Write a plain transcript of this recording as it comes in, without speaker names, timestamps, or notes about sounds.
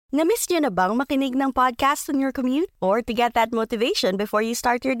Na-miss niyo na bang makinig ng podcast on your commute? Or to get that motivation before you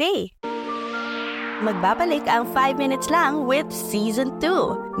start your day? Magbabalik ang 5 minutes lang with Season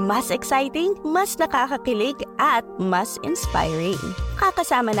 2. Mas exciting, mas nakakakilig, at mas inspiring.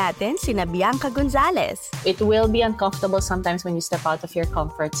 Kakasama natin sina Bianca Gonzalez. It will be uncomfortable sometimes when you step out of your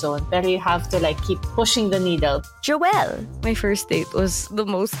comfort zone, pero you have to keep pushing the needle. Joelle. My first date was the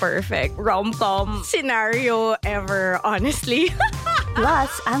most perfect rom-com scenario ever, honestly.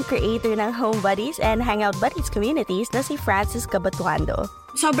 Plus, ang creator ng Home Buddies and Hangout Buddies communities na si Francis Cabatuando.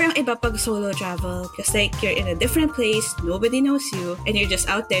 Sobrang iba pag solo travel kasi you're in a different place, nobody knows you, and you're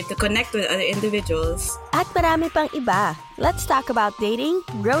just out there to connect with other individuals. At marami pang iba. Let's talk about dating,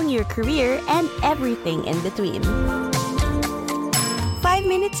 growing your career, and everything in between. 5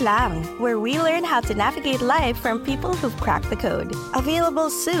 minutes lang, where we learn how to navigate life from people who've cracked the code. Available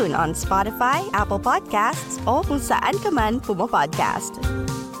soon on Spotify, Apple Podcasts, o kung saan ka man pumapodcast.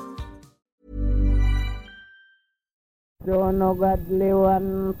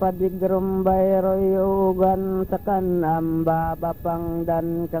 Jonogadliwan padigrumbay royugan sakan amba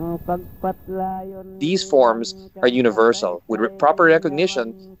bapangdan kang pagpatlayon. These forms are universal. With proper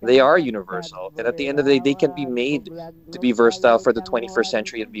recognition, they are universal. And at the end of the day, they can be made to be versatile for the 21st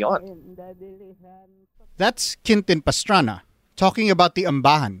century and beyond. That's Quintin Pastrana talking about the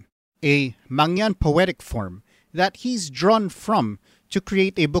ambahan, a Mangyan poetic form that he's drawn from to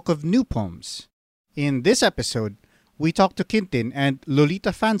create a book of new poems. In this episode, we talked to Quintin and Lolita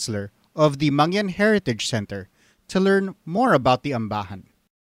Fansler of the Mangyan Heritage Center to learn more about the ambahan.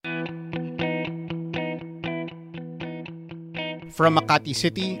 From Makati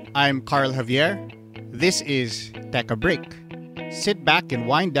City, I'm Carl Javier. This is Teka Break. Sit back and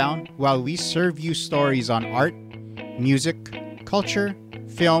wind down while we serve you stories on art, music, culture,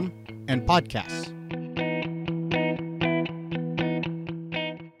 film, and podcasts.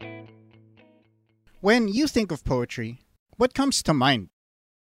 When you think of poetry, what comes to mind?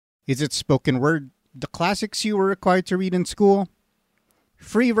 Is it spoken word, the classics you were required to read in school?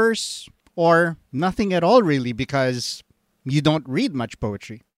 Free verse, or nothing at all really because you don't read much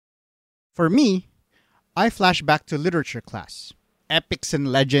poetry? For me, I flash back to literature class. Epics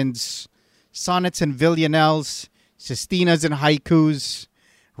and legends, sonnets and villanelles, sestinas and haikus,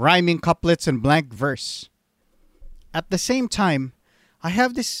 rhyming couplets and blank verse. At the same time, I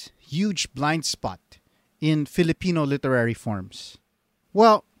have this huge blind spot in Filipino literary forms.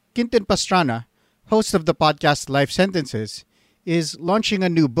 Well, Quintin Pastrana, host of the podcast Life Sentences, is launching a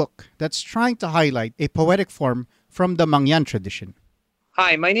new book that's trying to highlight a poetic form from the Mangyan tradition.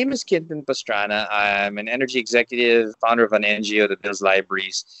 Hi, my name is Quintin Pastrana. I'm an energy executive, founder of an NGO that builds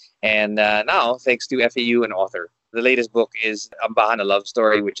libraries, and now, thanks to FAU, an author. The latest book is Ambahan, a Love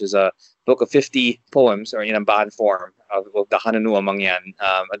Story, which is a book of 50 poems, or in Ambahan form, of the Hanunua Mangyan,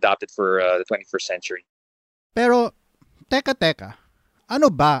 adapted for the 21st century. Pero, teka, ano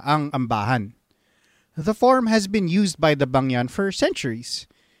ba ang ambahan? The form has been used by the Mangyan for centuries.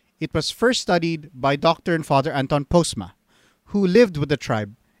 It was first studied by Dr. and Father Anton Posma, who lived with the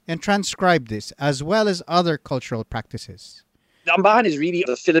tribe and transcribed this as well as other cultural practices. The ambahan is really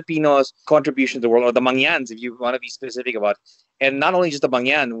the Filipinos' contribution to the world, or the Mangyans, if you want to be specific about it. And not only just the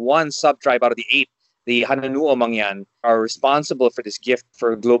Mangyan, one sub-tribe out of the 8, the Hanunua Mangyan, are responsible for this gift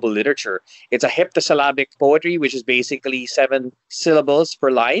for global literature. It's a heptasyllabic poetry, which is basically 7 syllables per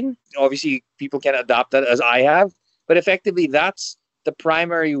line. Obviously, people can adopt that as I have, but effectively that's the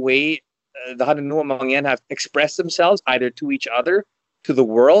primary way the Hanunua Mangyan have expressed themselves, either to each other, to the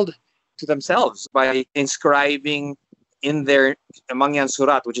world, to themselves, by inscribing in their Mangyan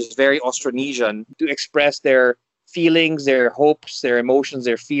Surat, which is very Austronesian, to express their feelings, their hopes, their emotions,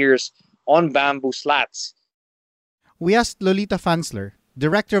 their fears on bamboo slats. We asked Lolita Fansler,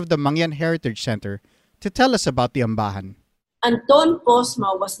 director of the Mangyan Heritage Center, to tell us about the ambahan. Anton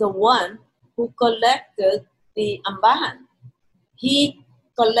Posma was the one who collected the ambahan. He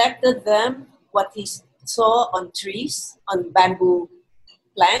collected them, what he saw on trees, on bamboo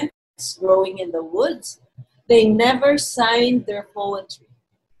plants growing in the woods. They never signed their poetry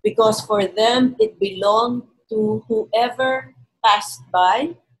because for them it belonged to whoever passed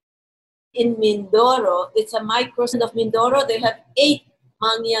by. In Mindoro, it's a microcosm of Mindoro. They have 8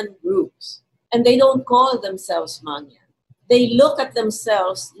 Mangyan groups, and they don't call themselves Mangyan. They look at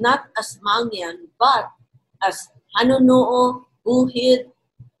themselves not as Mangyan, but as Hanunuo, Buhid,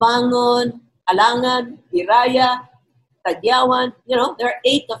 Bangon, Alangan, Hiraya, Tadyawan. There are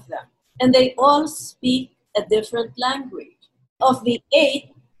 8 of them, and they all speak a different language. Of the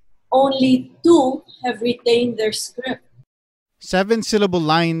 8, only 2 have retained their script. 7-syllable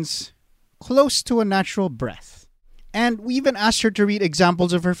lines, close to a natural breath. And we even asked her to read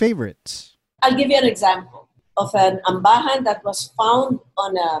examples of her favorites. I'll give you an example of an ambahan that was found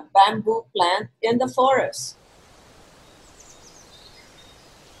on a bamboo plant in the forest.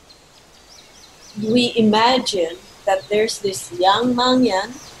 We imagine that there's this young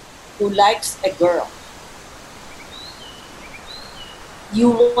mangyan who likes a girl.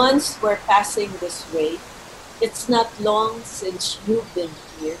 You once were passing this way. It's not long since you've been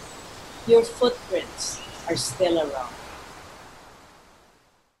here. Your footprints are still around.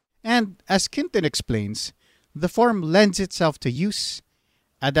 And as Quintin explains, the form lends itself to use,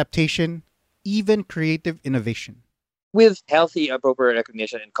 adaptation, even creative innovation. With healthy, appropriate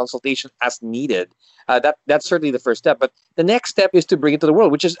recognition and consultation as needed, that's certainly the first step. But the next step is to bring it to the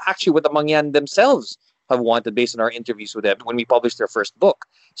world, which is actually what the Mangyan themselves have wanted based on our interviews with them when we published their first book.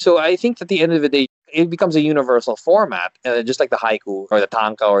 So I think at the end of the day, it becomes a universal format, just like the haiku or the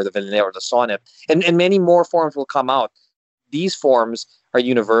tanka or the vilene or the sonnet. And many more forms will come out. These forms are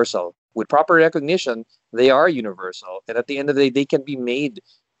universal. With proper recognition, they are universal. And at the end of the day, they can be made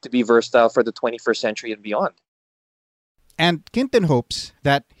to be versatile for the 21st century and beyond. And Quintin hopes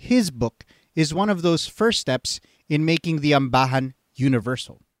that his book is one of those first steps in making the ambahan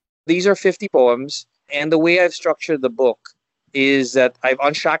universal. These are 50 poems, and the way I've structured the book is that I've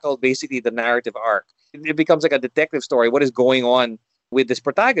unshackled basically the narrative arc. It becomes like a detective story. What is going on with this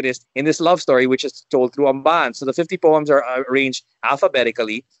protagonist in this love story, which is told through ambahan. So the 50 poems are arranged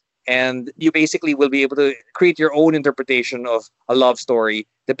alphabetically, and you basically will be able to create your own interpretation of a love story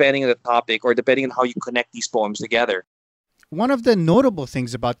depending on the topic or depending on how you connect these poems together. One of the notable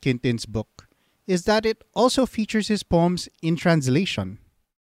things about Quintin's book is that it also features his poems in translation.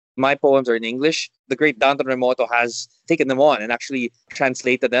 My poems are in English. The great Danton Remoto has taken them on and actually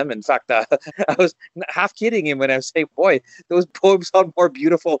translated them. In fact, I was half kidding him when I was saying, boy, those poems sound more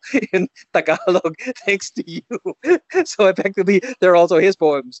beautiful in Tagalog thanks to you. So effectively, they're also his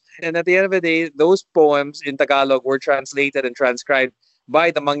poems. And at the end of the day, those poems in Tagalog were translated and transcribed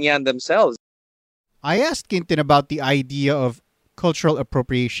by the Mangyan themselves. I asked Quintin about the idea of cultural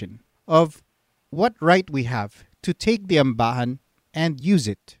appropriation, of what right we have to take the ambahan and use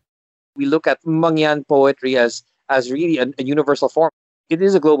it. We look at Mangyan poetry as really a universal form. It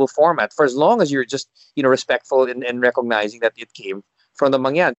is a global format for as long as you're just respectful and recognizing that it came from the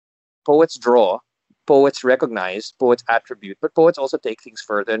Mangyan. Poets draw, poets recognize, poets attribute, but poets also take things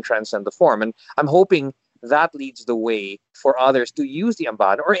further and transcend the form. And I'm hoping that leads the way for others to use the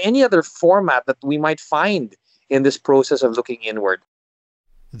ambahan or any other format that we might find in this process of looking inward.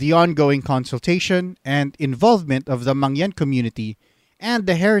 The ongoing consultation and involvement of the Mangyan community and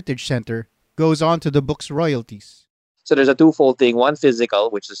the Heritage Center goes on to the book's royalties. So there's a twofold thing. One, physical,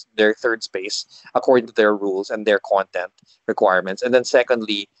 which is their third space, according to their rules and their content requirements. And then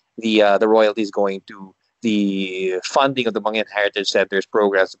secondly, the royalties going to the funding of the Mangyan Heritage Center's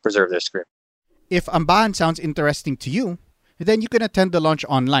programs to preserve their script. If ambahan sounds interesting to you, then you can attend the launch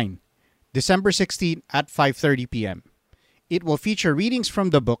online, December 16 at 5:30 p.m. It will feature readings from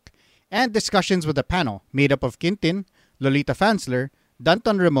the book and discussions with a panel made up of Quintin, Lolita Fansler,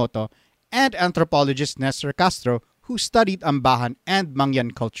 Danton Remoto, and anthropologist Nestor Castro, who studied ambahan and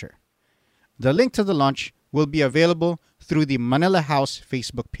Mangyan culture. The link to the launch will be available through the Manila House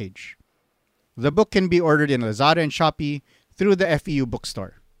Facebook page. The book can be ordered in Lazada and Shopee through the FEU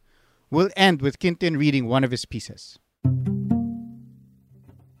bookstore. We'll end with Quintin reading one of his pieces.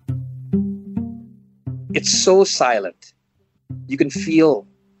 It's so silent. You can feel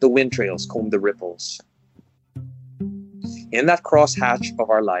the wind trails comb the ripples. In that crosshatch of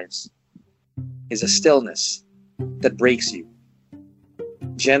our lives is a stillness that breaks you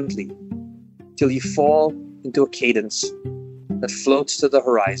gently till you fall into a cadence that floats to the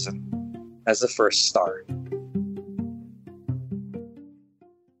horizon as the first star.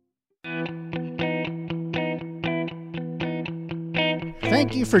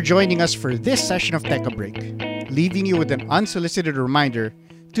 Thank you for joining us for this session of Teka Break, leaving you with an unsolicited reminder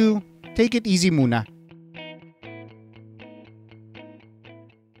to take it easy muna.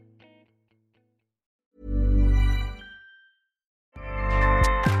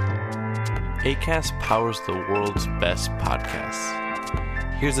 Acast powers the world's best podcasts.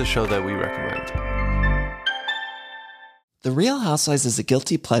 Here's a show that we recommend. The Real Housewives is a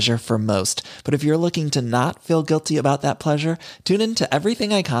guilty pleasure for most, but if you're looking to not feel guilty about that pleasure, tune in to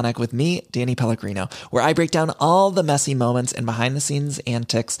Everything Iconic with me, Danny Pellegrino, where I break down all the messy moments and behind-the-scenes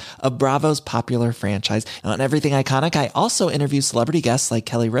antics of Bravo's popular franchise. And on Everything Iconic, I also interview celebrity guests like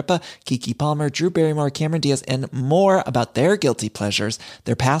Kelly Ripa, Keke Palmer, Drew Barrymore, Cameron Diaz, and more about their guilty pleasures,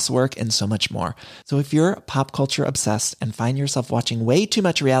 their past work, and so much more. So if you're pop culture obsessed and find yourself watching way too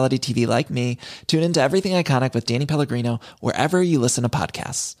much reality TV like me, tune in to Everything Iconic with Danny Pellegrino, wherever you listen to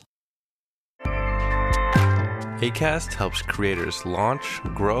podcasts. Acast helps creators launch,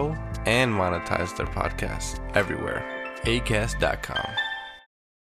 grow, and monetize their podcasts everywhere. Acast.com.